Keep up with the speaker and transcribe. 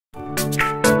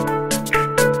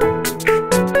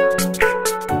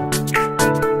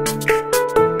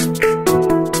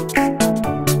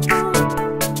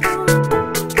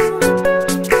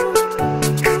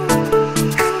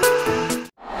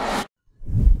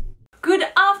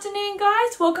afternoon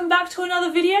guys, welcome back to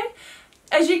another video.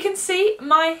 As you can see,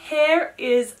 my hair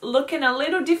is looking a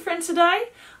little different today.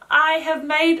 I have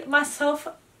made myself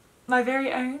my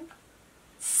very own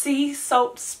sea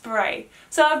salt spray.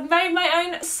 So I've made my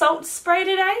own salt spray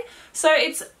today. So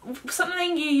it's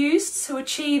something you use to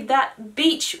achieve that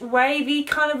beach wavy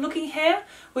kind of looking hair,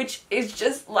 which is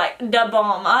just like the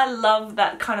bomb. I love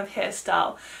that kind of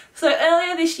hairstyle. So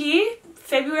earlier this year,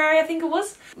 February I think it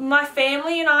was, my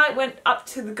family and I went up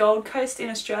to the Gold Coast in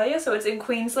Australia, so it's in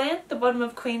Queensland, the bottom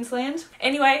of Queensland.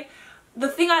 Anyway, the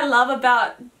thing I love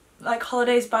about like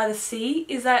holidays by the sea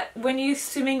is that when you're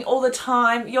swimming all the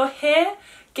time, your hair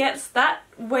gets that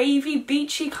wavy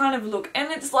beachy kind of look, and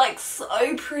it's like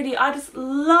so pretty. I just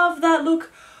love that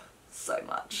look so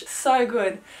much. So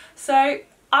good. So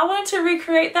I wanted to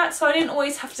recreate that so I didn't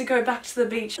always have to go back to the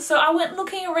beach. So I went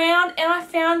looking around and I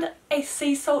found a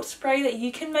sea salt spray that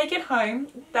you can make at home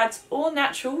that's all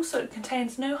natural, so it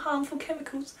contains no harmful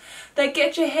chemicals, that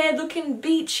get your hair looking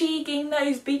beachy, getting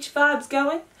those beach vibes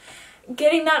going,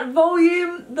 getting that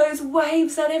volume, those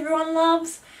waves that everyone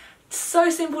loves. It's so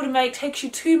simple to make, takes you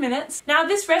 2 minutes. Now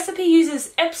this recipe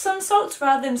uses Epsom salts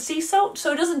rather than sea salt,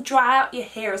 so it doesn't dry out your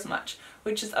hair as much,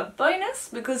 which is a bonus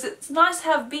because it's nice to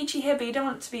have beachy hair, but you don't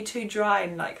want it to be too dry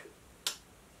and like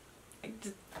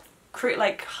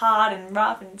hard and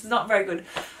rough, and it's not very good.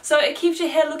 So it keeps your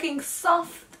hair looking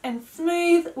soft and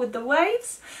smooth with the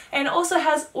waves, and it also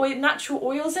has natural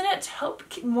oils in it to help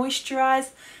moisturize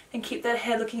and keep that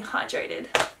hair looking hydrated.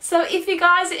 So if you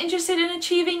guys are interested in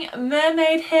achieving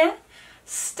mermaid hair,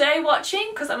 stay watching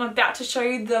because I'm about to show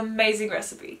you the amazing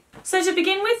recipe. So to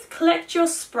begin with, collect your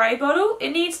spray bottle. It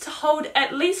needs to hold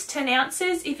at least 10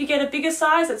 ounces. If you get a bigger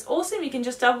size, that's awesome. You can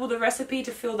just double the recipe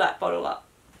to fill that bottle up.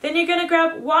 Then you're going to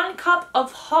grab 1 cup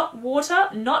of hot water,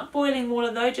 not boiling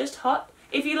water though, just hot.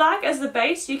 If you like as the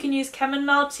base, you can use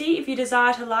chamomile tea if you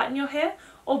desire to lighten your hair,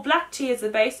 or black tea as the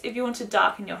base if you want to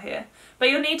darken your hair. But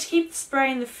you'll need to keep the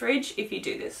spray in the fridge if you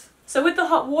do this. So with the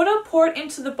hot water, pour it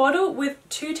into the bottle with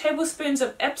 2 tablespoons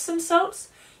of Epsom salts.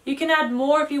 You can add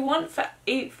more if you want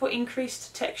for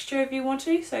increased texture if you want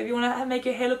to. So if you want to make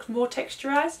your hair look more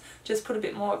texturized, just put a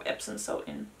bit more of Epsom salt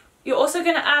in. You're also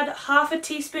going to add half a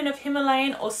teaspoon of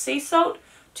Himalayan or sea salt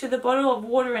to the bottle of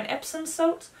water and Epsom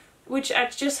salt, which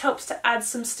just helps to add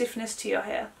some stiffness to your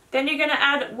hair. Then you're going to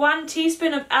add 1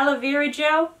 teaspoon of aloe vera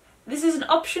gel. This is an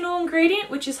optional ingredient,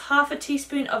 which is half a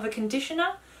teaspoon of a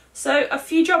conditioner. So a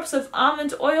few drops of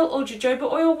almond oil or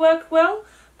jojoba oil work well,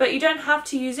 but you don't have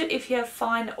to use it if you have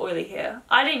fine oily hair.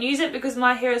 I didn't use it because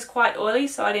my hair is quite oily,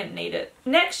 so I didn't need it.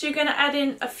 Next, you're going to add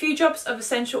in a few drops of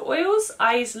essential oils.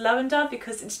 I use lavender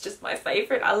because it's just my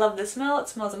favourite. I love the smell. It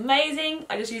smells amazing.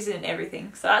 I just use it in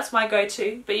everything. So that's my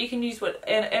go-to, but you can use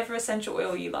whatever essential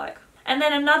oil you like. And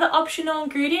then another optional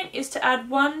ingredient is to add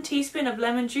 1 teaspoon of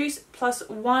lemon juice plus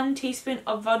 1 teaspoon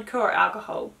of vodka or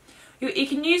alcohol. You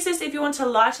can use this if you want to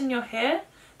lighten your hair.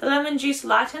 The lemon juice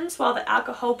lightens while the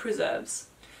alcohol preserves.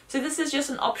 So this is just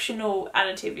an optional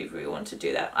additive if you want to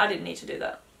do that. I didn't need to do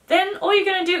that. Then all you're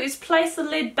going to do is place the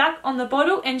lid back on the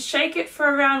bottle and shake it for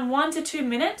around 1 to 2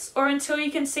 minutes, or until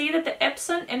you can see that the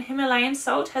Epsom and Himalayan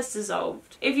salt has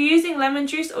dissolved. If you're using lemon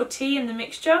juice or tea in the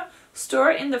mixture,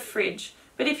 store it in the fridge.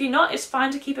 But if you're not, it's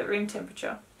fine to keep at room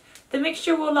temperature. The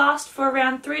mixture will last for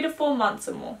around 3 to 4 months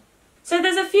or more. So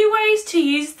there's a few ways to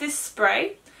use this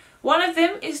spray. One of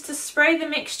them is to spray the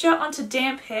mixture onto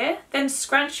damp hair, then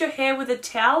scrunch your hair with a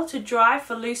towel to dry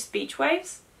for loose beach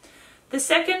waves. The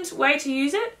second way to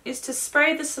use it is to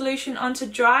spray the solution onto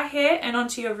dry hair and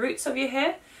onto your roots of your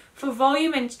hair for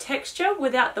volume and texture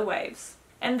without the waves.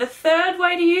 And the third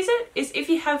way to use it is if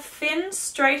you have thin,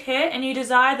 straight hair and you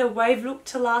desire the wave look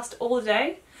to last all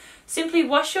day. Simply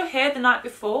wash your hair the night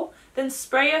before, then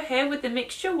spray your hair with the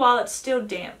mixture while it's still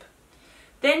damp.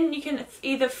 Then you can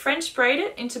either French braid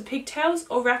it into pigtails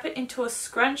or wrap it into a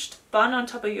scrunched bun on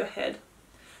top of your head.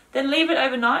 Then leave it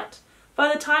overnight.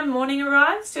 By the time morning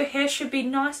arrives, your hair should be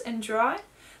nice and dry.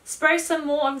 Spray some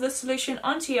more of the solution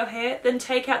onto your hair, then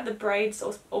take out the braids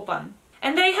or bun.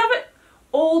 And there you have it.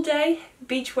 All day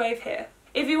beach wave hair.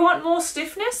 If you want more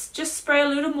stiffness, just spray a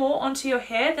little more onto your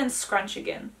hair, then scrunch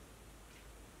again.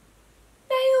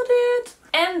 Nailed it!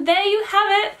 And there you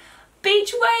have it,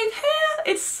 beach wave hair.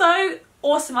 It's so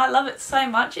awesome. I love it so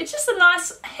much. It's just a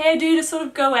nice hairdo to sort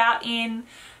of go out in.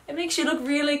 It makes you look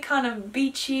really kind of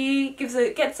beachy,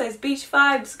 gets those beach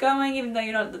vibes going even though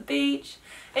you're not at the beach.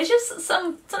 It's just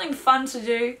something fun to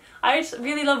do. I just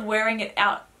really love wearing it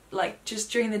out, like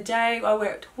just during the day. I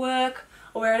wear it to work.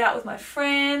 I wear it out with my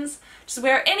friends. Just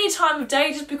wear it any time of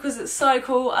day just because it's so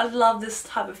cool. I love this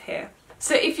type of hair.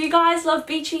 So if you guys love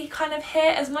beachy kind of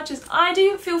hair as much as I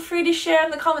do, feel free to share in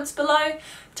the comments below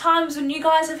times when you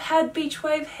guys have had beach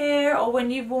wave hair, or when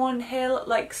you've worn hair,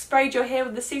 like sprayed your hair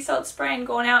with the sea salt spray and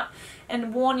gone out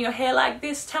and worn your hair like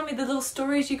this. Tell me the little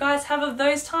stories you guys have of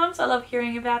those times. I love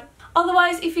hearing about it.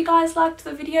 Otherwise, if you guys liked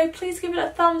the video, please give it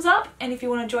a thumbs up, and if you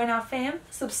want to join our fam,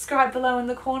 subscribe below in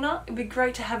the corner. It'd be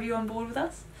great to have you on board with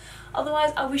us.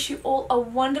 Otherwise, I wish you all a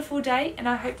wonderful day, and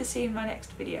I hope to see you in my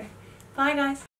next video. Bye guys.